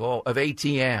triangle of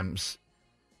ATMs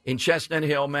in Chestnut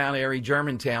Hill, Mount Airy,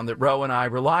 Germantown that Roe and I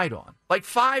relied on. Like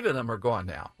 5 of them are gone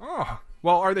now. Oh,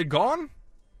 well, are they gone?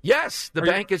 Yes, the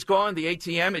bank is gone. The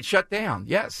ATM, it shut down.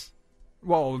 Yes.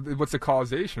 Well, what's the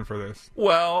causation for this?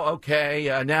 Well,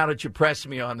 okay, now that you press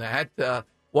me on that,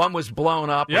 one was blown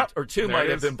up, or two might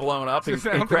have been blown up in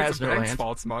Krasnerland.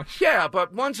 Fault much. Yeah,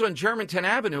 but one's on Germantown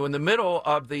Avenue in the middle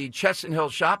of the Chestnut Hill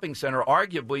Shopping Center,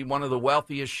 arguably one of the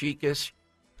wealthiest, chicest.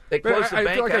 They closed the bank.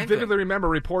 I feel like I vividly remember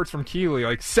reports from Keeley,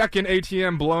 like second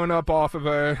ATM blown up off of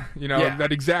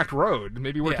that exact road.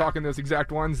 Maybe we're talking those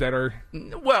exact ones that are.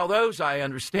 Well, those I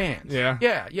understand. Yeah.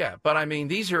 Yeah. But I mean,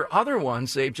 these are other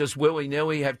ones they've just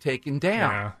willy-nilly have taken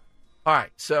down. Yeah. All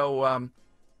right, so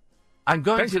I'm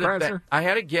going Thanks, to the Prancer. I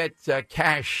had to get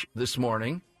cash this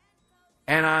morning,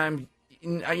 and I'm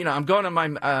going to my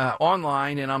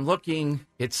online, and I'm looking.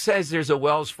 It says there's a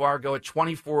Wells Fargo at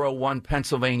 2401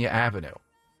 Pennsylvania Avenue.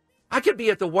 I could be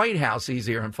at the White House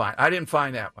easier and find. I didn't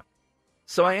find that one.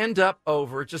 So I end up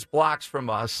over just blocks from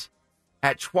us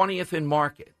at 20th and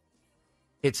Market.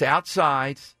 It's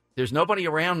outside. There's nobody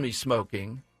around me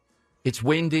smoking. It's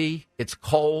windy. It's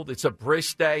cold. It's a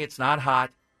brisk day. It's not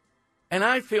hot. And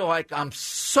I feel like I'm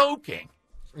soaking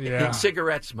in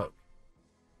cigarette smoke.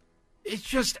 It's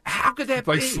just, how could that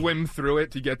be? Like swim through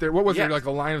it to get there? What was there, like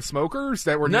a line of smokers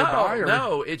that were nearby?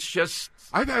 No, it's just...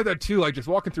 I've had that too, like just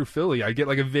walking through Philly. I get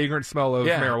like a vagrant smell of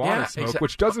marijuana smoke,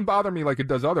 which doesn't bother me like it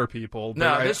does other people.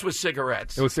 No, this was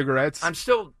cigarettes. It was cigarettes? I'm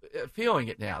still feeling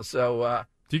it now, so...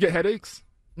 Do you get headaches?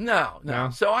 No.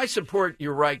 So I support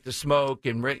your right to smoke,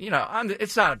 and,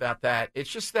 it's not about that.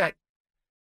 It's just that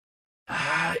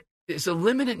there's a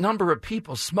limited number of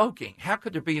people smoking. How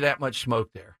could there be that much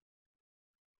smoke there?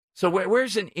 So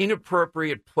where's an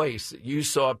inappropriate place that you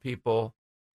saw people,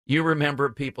 you remember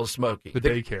people smoking? The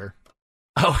daycare.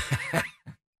 Oh,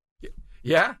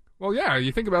 yeah? Well, yeah,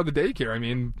 you think about the daycare. I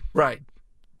mean, right.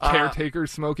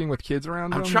 Caretakers smoking with kids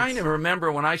around them. I'm trying to remember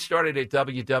when I started at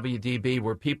WWDB,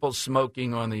 were people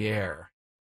smoking on the air?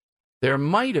 There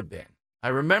might have been. I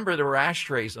remember there were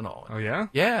ashtrays and all. Oh, yeah?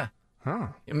 Yeah. Huh.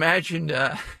 Imagine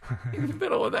in the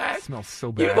middle of that. It smells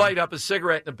so bad. You light up a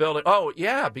cigarette in the building. Oh,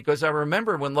 yeah, because I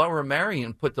remember when Lower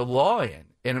Merion put the law in,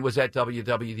 and it was at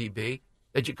WWDB,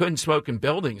 that you couldn't smoke in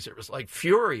buildings. There was like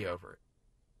fury over it.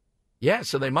 Yeah,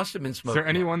 so they must have been smoking. Is there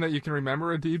anyone that you can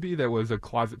remember at DB that was a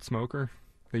closet smoker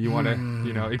that you want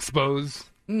to, expose?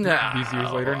 No. These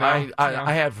years later? No.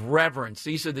 I have reverence.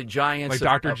 These are the giants.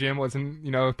 Like Dr. Jim wasn't,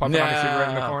 puffing on a cigarette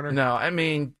in the corner? No, I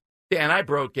mean... Dan, I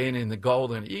broke in the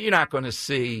Golden. You're not going to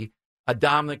see a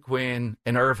Dominic Quinn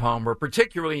and Irv Homer,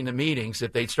 particularly in the meetings,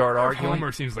 if they'd start arguing.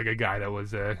 Homer seems like a guy that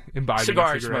was imbibing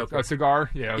cigar cigarettes. smoker. A cigar?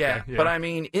 Yeah, okay. Yeah, but I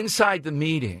mean, inside the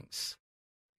meetings,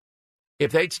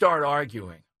 if they'd start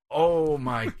arguing, oh,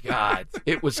 my God,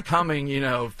 it was coming,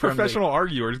 from professional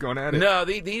arguers going at it. No,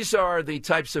 these are the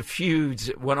types of feuds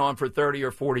that went on for 30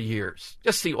 or 40 years.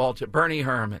 Just the Bernie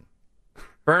Herman,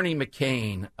 Bernie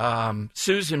McCain,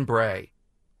 Susan Bray.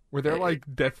 Were there like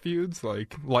death feuds,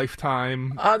 like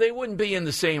lifetime? They wouldn't be in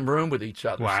the same room with each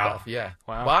other. Wow. Stuff. Yeah.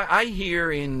 Wow. Well, I hear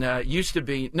used to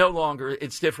be, no longer,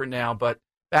 it's different now, but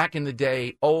back in the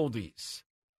day, oldies.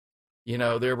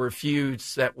 There were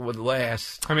feuds that would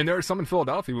last. I mean, there are some in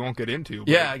Philadelphia we won't get into.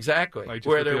 Yeah, exactly. Like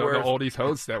where there were the oldies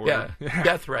hosts that were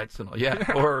death threats and all.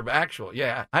 Yeah, or actual.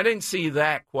 Yeah, I didn't see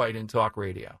that quite in talk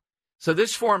radio. So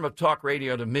this form of talk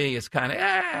radio to me is kind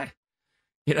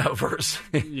of, versus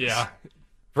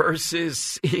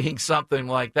versus seeing something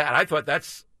like that. I thought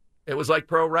it was like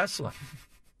pro wrestling.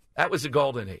 That was the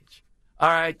golden age. All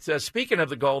right, speaking of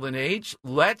the golden age,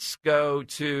 let's go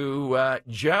to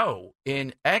Joe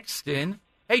in Exton.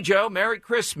 Hey, Joe, Merry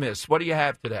Christmas. What do you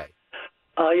have today?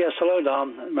 Yes, hello,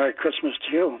 Dom. Merry Christmas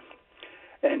to you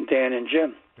and Dan and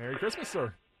Jim. Merry Christmas,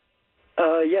 sir.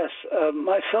 Yes,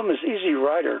 my film is Easy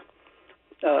Rider.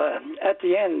 At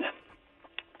the end,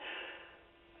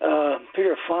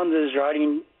 Peter Fonda is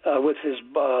riding with his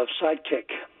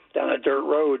sidekick down a dirt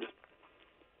road.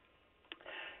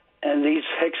 And these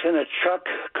hicks in a truck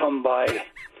come by,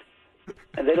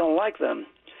 and they don't like them.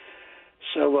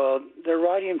 So they're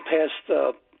riding past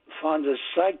Fonda's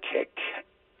sidekick,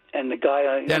 and the guy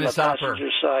on the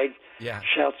passenger side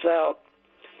shouts out.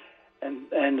 And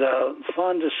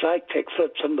Fonda's sidekick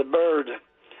flips him the bird.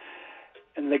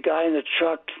 And the guy in the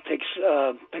truck picks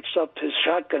up his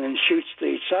shotgun and shoots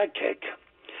the sidekick.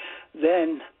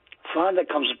 Then Fonda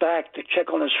comes back to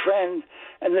check on his friend,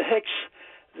 and the hicks,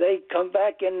 they come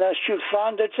back and shoot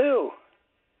Fonda too.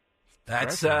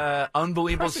 That's an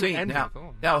unbelievable scene.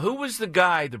 Now, who was the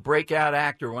guy, the breakout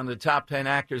actor, one of the top 10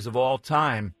 actors of all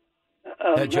time?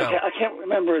 Joe? I can't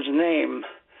remember his name.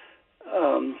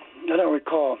 I don't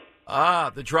recall.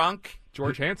 The drunk?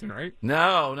 George Hansen, right?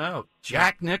 No.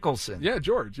 Jack Nicholson. Yeah,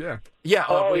 George, yeah.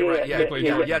 Yeah, you're right.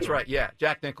 Yeah, that's right. Yeah,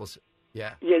 Jack Nicholson.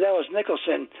 Yeah. Yeah, that was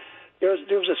Nicholson. There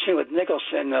was a scene with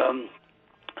Nicholson.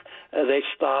 They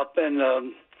stop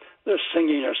and they're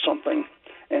singing or something,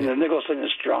 and Nicholson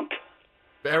is drunk.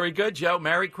 Very good, Joe.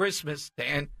 Merry Christmas,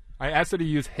 Dan. I asked that he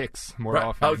use Hicks more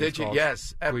often. Oh, did you?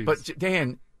 Yes. But,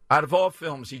 Dan, out of all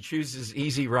films, he chooses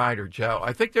Easy Rider, Joe.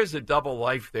 I think there's a double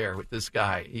life there with this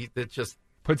guy. That just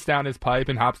puts down his pipe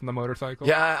and hops on the motorcycle.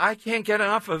 Yeah, I can't get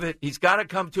enough of it. He's got to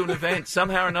come to an event.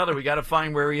 Somehow or another, we got to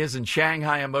find where he is and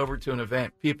Shanghai him over to an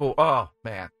event. People, oh,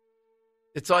 man.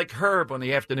 It's like Herb on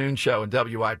the afternoon show in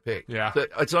WIP. Yeah.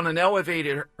 It's on an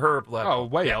elevated Herb level. Oh,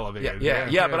 way elevated.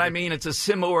 Yeah, but I mean, it's a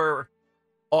similar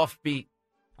offbeat.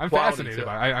 I'm fascinated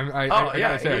by it. I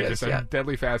gotta say, I'm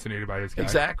deadly fascinated by this guy.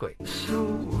 Exactly.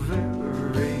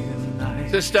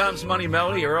 This Dom's Money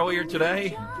Melody earlier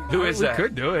today. Who is that? We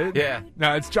could do it. Yeah.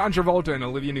 No, it's John Travolta and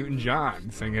Olivia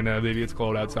Newton-John singing Baby It's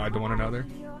Cold Outside to one another.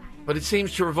 But it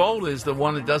seems Travolta is the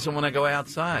one that doesn't want to go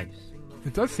outside.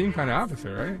 It does seem kind of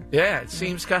opposite, right? Yeah, it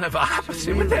seems kind of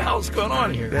opposite. What the hell's going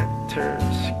on here?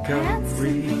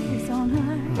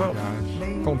 Well,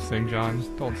 don't sing,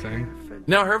 John. Don't sing.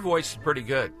 No, her voice is pretty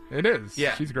good. It is.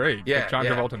 Yeah. She's great. Yeah. But John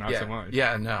Travolta, not so much.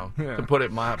 Yeah, no. Yeah. To put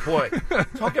it mildly. Boy,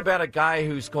 talk about a guy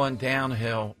who's gone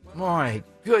downhill. My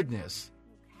goodness.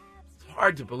 It's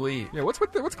hard to believe. Yeah, what's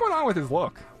going on with his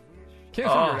look? Can't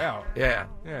figure it out. Yeah.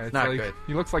 Yeah, it's not like, good.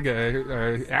 He looks like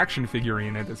a action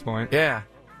figurine at this point. Yeah.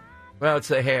 Well, it's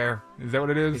the hair. Is that what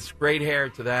it is? It's great hair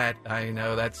to that. I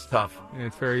know that's tough.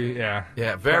 It's very, Yeah,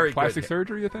 very plastic good.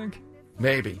 surgery, you think?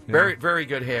 Maybe. Yeah. Very, very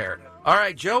good hair. All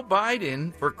right, Joe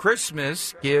Biden for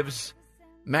Christmas gives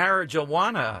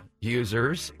marijuana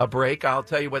users a break. I'll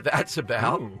tell you what that's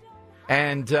about. Ooh.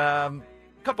 And a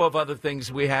couple of other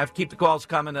things we have. Keep the calls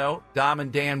coming, though. Dom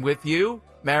and Dan with you.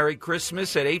 Merry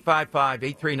Christmas at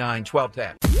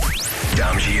 855-839-1210.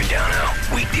 Dom Giordano,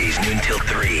 weekdays noon till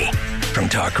 3 from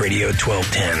Talk Radio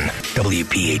 1210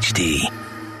 WPHT.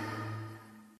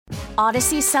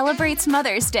 Odyssey celebrates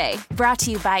Mother's Day, brought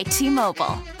to you by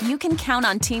T-Mobile. You can count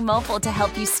on T-Mobile to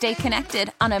help you stay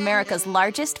connected on America's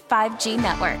largest 5G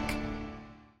network.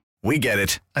 We get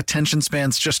it. Attention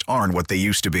spans just aren't what they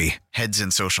used to be. Heads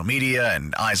in social media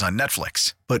and eyes on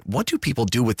Netflix. But what do people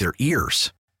do with their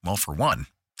ears? Well, for one,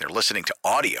 they're listening to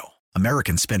audio.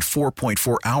 Americans spend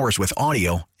 4.4 hours with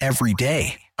audio every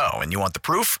day. Oh, and you want the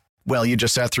proof? Well, you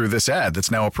just sat through this ad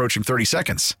that's now approaching 30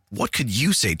 seconds. What could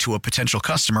you say to a potential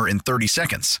customer in 30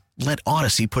 seconds? Let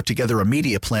Odyssey put together a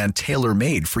media plan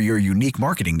tailor-made for your unique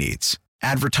marketing needs.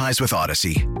 Advertise with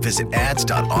Odyssey. Visit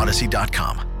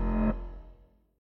ads.odyssey.com.